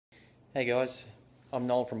Hey guys, I'm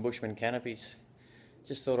Noel from Bushman Canopies.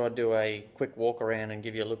 Just thought I'd do a quick walk around and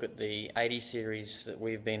give you a look at the 80 series that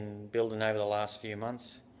we've been building over the last few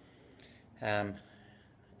months.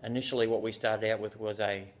 Initially what we started out with was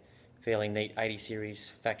a fairly neat 80 series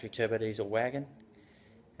factory turbo diesel wagon,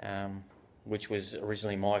 which was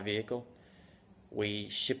originally my vehicle. We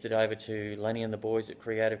shipped it over to Lenny and the boys at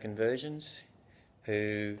Creative Conversions,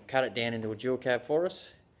 who cut it down into a dual cab for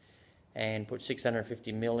us and put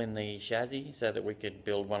 650mm in the chassis so that we could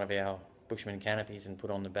build one of our Bushman canopies and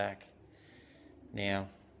put on the back. Now,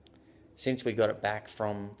 since we got it back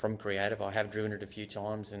from Creative, I have driven it a few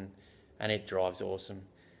times and it drives awesome.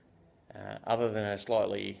 Other than a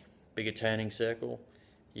slightly bigger turning circle,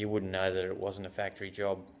 you wouldn't know that it wasn't a factory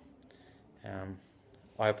job.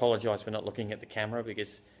 I apologise for not looking at the camera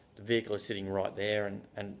because the vehicle is sitting right there,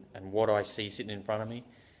 and what I see sitting in front of me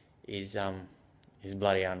is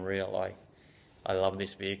bloody unreal. I love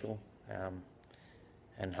this vehicle,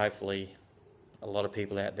 and hopefully a lot of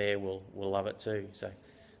people out there will love it too. So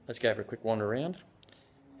let's go for a quick wander around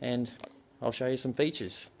and I'll show you some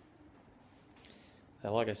features.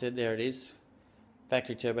 So like I said, there it is,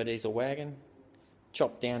 factory turbo diesel wagon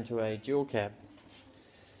chopped down to a dual cab.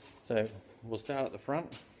 So we'll start at the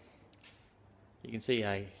front. You can see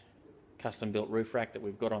a custom built roof rack that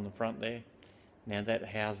we've got on the front there. Now that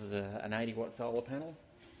houses an 80-watt solar panel.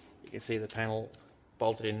 You can see the panel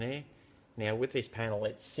bolted in there. Now with this panel,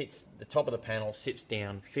 the top of the panel sits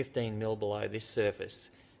down 15mm below this surface,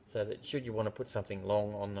 so that should you want to put something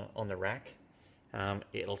long on the rack,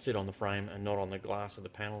 it'll sit on the frame and not on the glass of the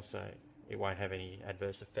panel, so it won't have any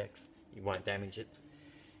adverse effects. You won't damage it.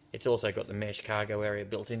 It's also got the mesh cargo area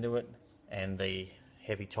built into it and the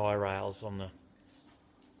heavy tie rails on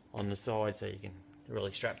the side, so you can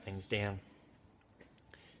really strap things down.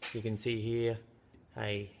 You can see here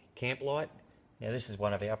a camp light. Now this is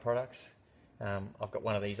one of our products. I've got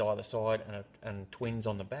one of these either side and twins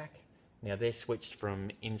on the back. Now they're switched from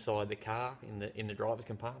inside the car in the driver's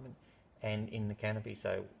compartment and in the canopy.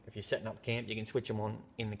 So if you're setting up camp, you can switch them on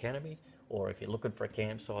in the canopy, or if you're looking for a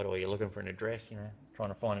campsite or you're looking for an address, trying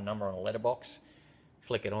to find a number on a letterbox,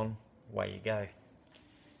 flick it on, away you go.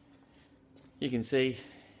 You can see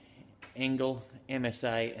Engel,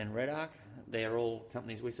 MSA and Red Arc. They're all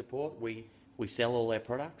companies we support. We sell all their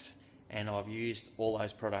products, and I've used all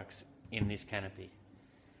those products in this canopy.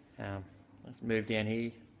 Let's move down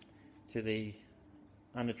here to the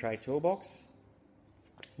under tray toolbox.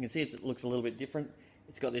 You can see it looks a little bit different.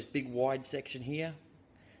 It's got this big wide section here,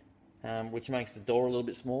 which makes the door a little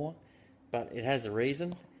bit smaller, but it has a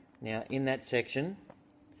reason. Now in that section,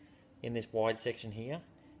 in this wide section here,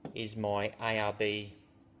 is my ARB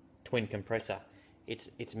twin compressor.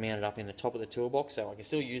 It's mounted up in the top of the toolbox, so I can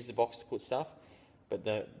still use the box to put stuff, but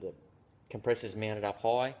the compressor's mounted up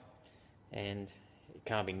high and it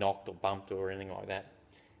can't be knocked or bumped or anything like that.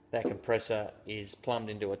 That compressor is plumbed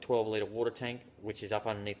into a 12-litre water tank, which is up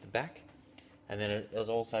underneath the back, and then it is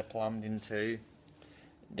also plumbed into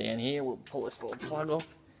down here. We'll pull this little plug off.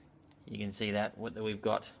 You can see that we've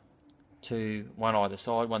got one either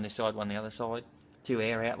side, one this side, one the other side, 2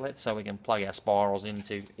 air outlets, so we can plug our spirals in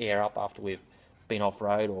to air up after we've been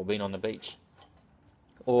off-road or been on the beach,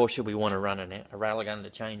 or should we want to run a rail gun to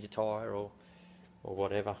change a tyre or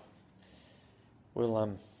whatever.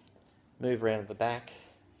 We'll move around to the back.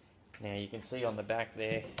 Now you can see on the back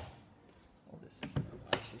there, I'll just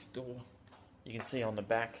place this door. You can see on the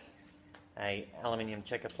back a aluminium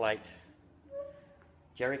checker plate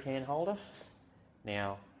jerry can holder.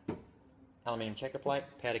 Now aluminium checker plate,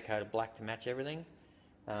 powder coated black to match everything,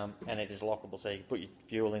 and it is lockable, so you can put your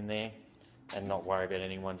fuel in there and not worry about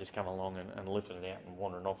anyone just coming along and lifting it out and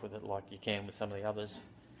wandering off with it like you can with some of the others.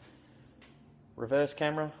 Reverse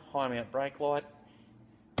camera, high mount brake light,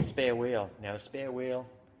 spare wheel. Now the spare wheel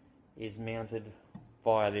is mounted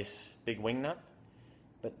via this big wing nut,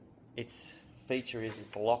 but its feature is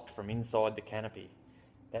it's locked from inside the canopy.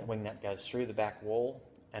 That wing nut goes through the back wall,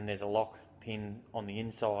 and there's a lock pin on the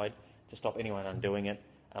inside to stop anyone undoing it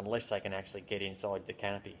unless they can actually get inside the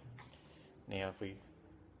canopy. Now if we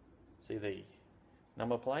see the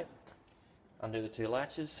number plate, undo the 2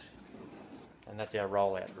 latches, and that's our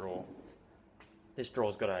roll-out drawer. This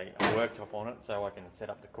drawer's got a worktop on it, so I can set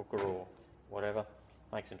up the cooker or whatever,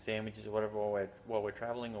 make some sandwiches or whatever while we're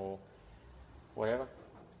travelling or whatever.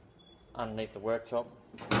 Underneath the worktop,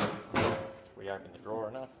 if we open the drawer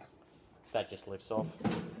enough, that just lifts off,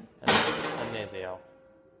 and there's our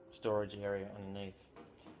storage area underneath.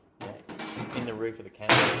 Now, in the roof of the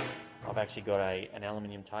canopy, I've actually got an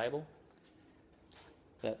aluminium table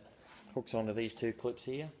that hooks onto these 2 clips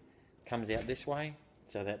here, comes out this way,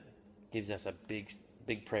 so that gives us a big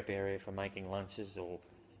big prep area for making lunches, or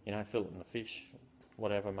you know, filleting the fish,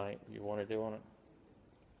 whatever mate you want to do on it.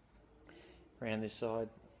 Around this side,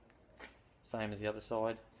 same as the other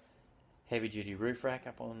side, heavy duty roof rack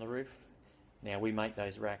up on the roof. Now we make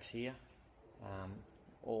those racks here,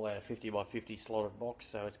 all out of 50 by 50 slotted box,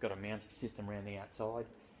 so it's got a mounting system around the outside.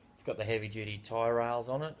 It's got the heavy duty tie rails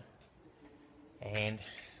on it, and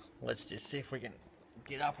let's just see if we can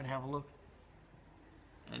get up and have a look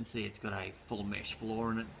and see it's got a full mesh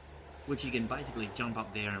floor in it, which you can basically jump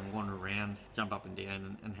up there and wander around, jump up and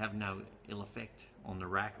down, and have no ill effect on the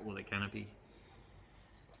rack or the canopy.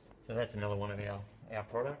 So that's another one of our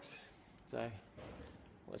products. So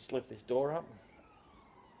let's lift this door up.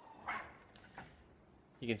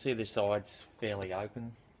 You can see this side's fairly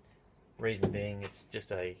open. Reason being, it's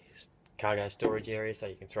just a cargo storage area, so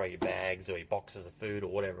you can throw your bags or your boxes of food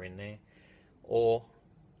or whatever in there. Or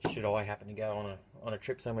should I happen to go on a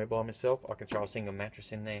trip somewhere by myself, I can throw a single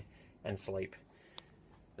mattress in there and sleep.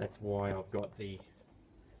 That's why I've got the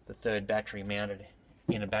third battery mounted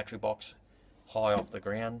in a battery box high off the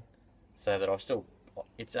ground, so that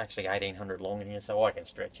it's actually 1800 long in here, so I can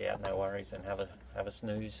stretch out, no worries, and have a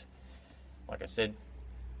snooze. Like I said,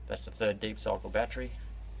 that's the third deep cycle battery.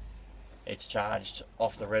 It's charged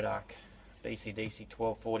off the Red Arc DC-DC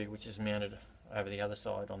 1240, which is mounted over the other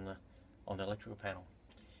side on the electrical panel.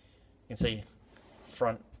 You can see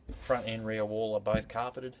front and rear wall are both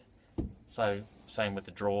carpeted. So same with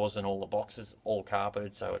the drawers and all the boxes, all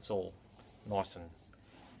carpeted, so it's all nice and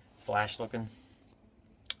flash looking.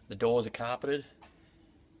 The doors are carpeted.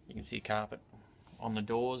 You can see carpet on the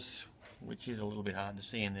doors, which is a little bit hard to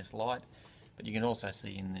see in this light, but you can also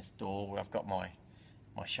see in this door where I've got my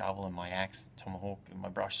shovel and my axe, tomahawk, and my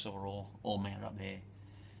brush saw all mounted up there.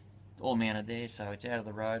 All mounted there, so it's out of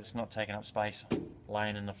the road, it's not taking up space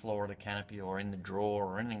laying in the floor of the canopy or in the drawer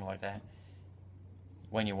or anything like that.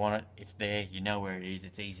 When you want it, it's there, you know where it is,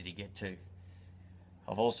 it's easy to get to.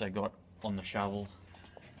 I've also got on the shovel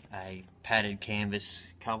a padded canvas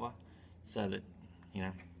cover, so that, you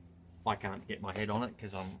know, I can't get my head on it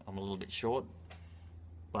because I'm a little bit short.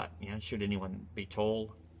 But, you know, should anyone be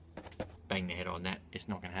tall, bang their head on that, it's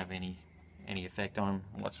not going to have any effect on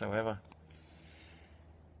them whatsoever.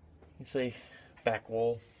 You see back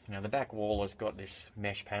wall. Now the back wall has got this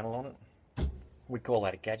mesh panel on it. We call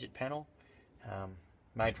that a gadget panel,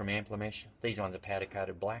 made from ampler mesh. These ones are powder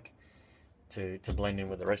coated black to blend in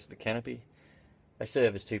with the rest of the canopy. They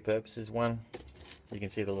serve as two purposes. One, you can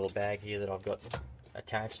see the little bag here that I've got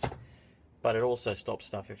attached, but it also stops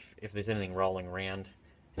stuff if there's anything rolling around.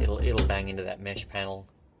 It'll bang into that mesh panel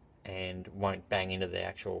and won't bang into the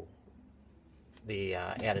outer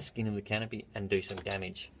skin of the canopy and do some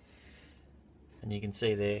damage. And you can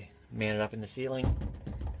see there, mounted up in the ceiling,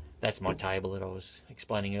 that's my table that I was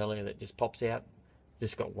explaining earlier that just pops out.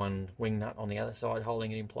 Just got one wing nut on the other side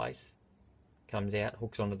holding it in place. Comes out,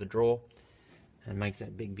 hooks onto the drawer, and makes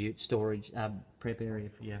that big beaut storage prep area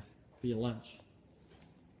for your lunch.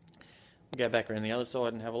 We'll go back around the other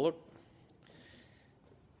side and have a look.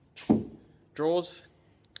 Drawers.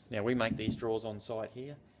 Now we make these drawers on site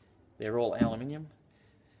here. They're all aluminium,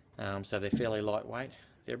 so they're fairly lightweight.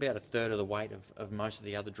 They're about a third of the weight of most of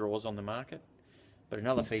the other drawers on the market. But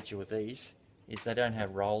another feature with these is they don't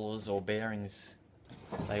have rollers or bearings.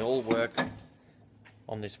 They all work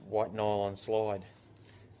on this white nylon slide.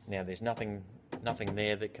 Now there's nothing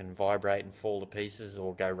there that can vibrate and fall to pieces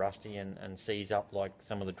or go rusty and seize up like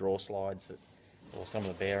some of the drawer slides or some of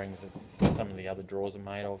the bearings that some of the other drawers are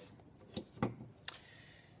made of.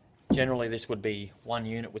 Generally this would be one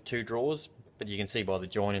unit with two drawers, but you can see by the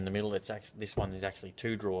joint in the middle this one is actually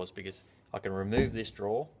two drawers, because I can remove this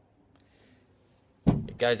drawer.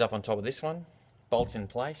 It goes up on top of this one, bolts in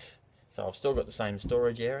place, so I've still got the same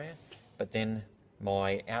storage area, but then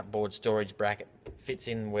my outboard storage bracket fits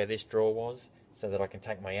in where this drawer was, so that I can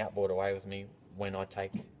take my outboard away with me when I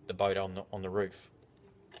take the boat on the roof.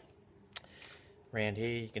 Around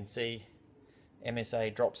here you can see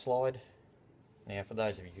MSA drop slide. Now for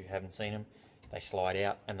those of you who haven't seen them, they slide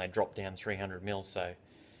out and they drop down 300 mils, so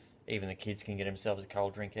even the kids can get themselves a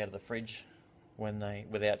cold drink out of the fridge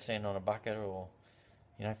without standing on a bucket or,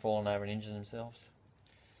 you know, falling over and injuring themselves.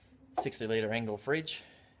 60 litre Engel fridge,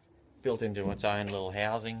 built into its own little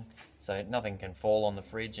housing, so nothing can fall on the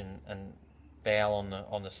fridge and foul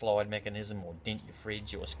on the slide mechanism or dent your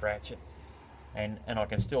fridge or scratch it. And I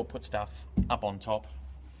can still put stuff up on top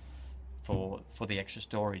for the extra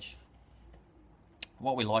storage.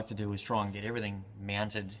 What we like to do is try and get everything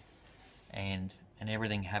mounted and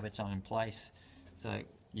everything have its own place. So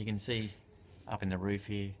you can see up in the roof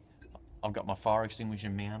here, I've got my fire extinguisher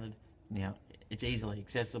mounted. Now It's easily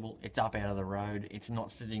accessible. It's up out of the road. It's not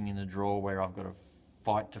sitting in a drawer where I've got to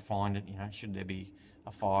fight to find it, you know, should there be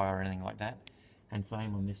a fire or anything like that. And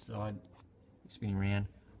same on this side, spinning around,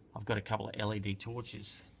 I've got a couple of LED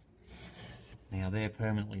torches. Now they're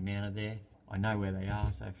permanently mounted there. I know where they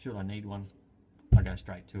are, so should I need one, I go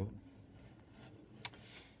straight to it.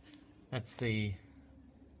 That's the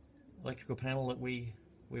electrical panel that we've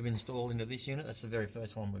installed into this unit. That's the very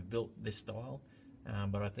first one we've built this style,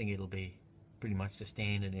 but I think it'll be pretty much the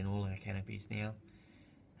standard in all our canopies now.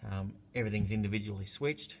 Everything's individually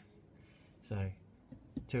switched, so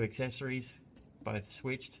 2 accessories, both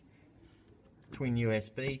switched, twin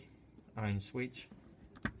USB, own switch,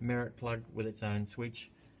 Merit plug with its own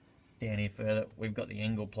switch. Down here further, we've got the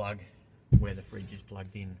angle plug where the fridge is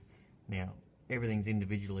plugged in. Now, everything's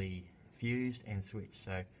individually fused and switched,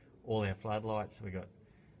 so all our floodlights, we've got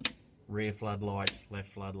rear floodlights,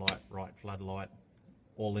 left floodlight, right floodlight,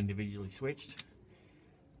 all individually switched.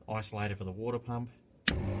 Isolator for the water pump,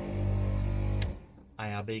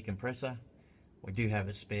 ARB compressor. We do have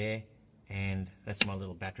a spare, and that's my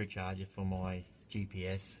little battery charger for my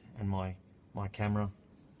GPS and my camera.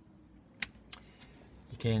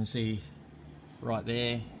 You can see right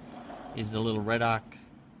there is the little red arc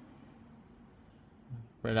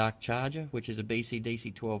charger, which is a BC-DC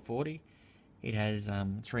 1240. It has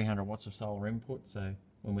 300 watts of solar input, so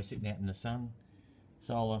when we're sitting out in the sun,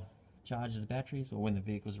 solar charges the batteries, or when the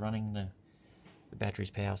vehicle's running, the battery's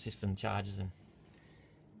power system charges them.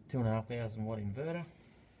 2,500 watt inverter.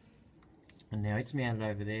 And now it's mounted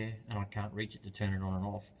over there, and I can't reach it to turn it on and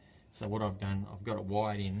off. So what I've done, I've got it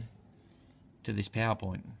wired in to this power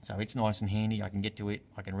point. So it's nice and handy, I can get to it,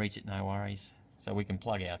 I can reach it, no worries. So we can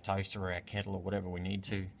plug our toaster or our kettle or whatever we need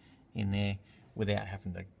to in there without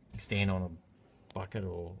having to stand on a bucket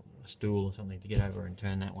or a stool or something to get over and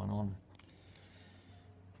turn that one on.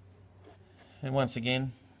 And once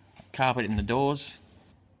again, carpet in the doors.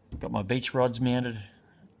 Got my beach rods mounted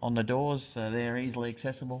on the doors, so they're easily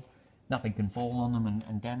accessible. Nothing can fall on them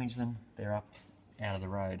and damage them. They're up out of the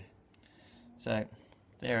road. So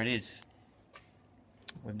there it is.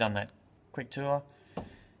 We've done that quick tour.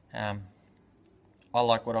 I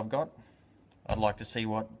like what I've got. I'd like to see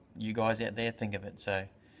what you guys out there think of it. So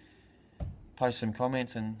post some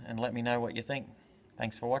comments and let me know what you think.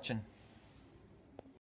 Thanks for watching.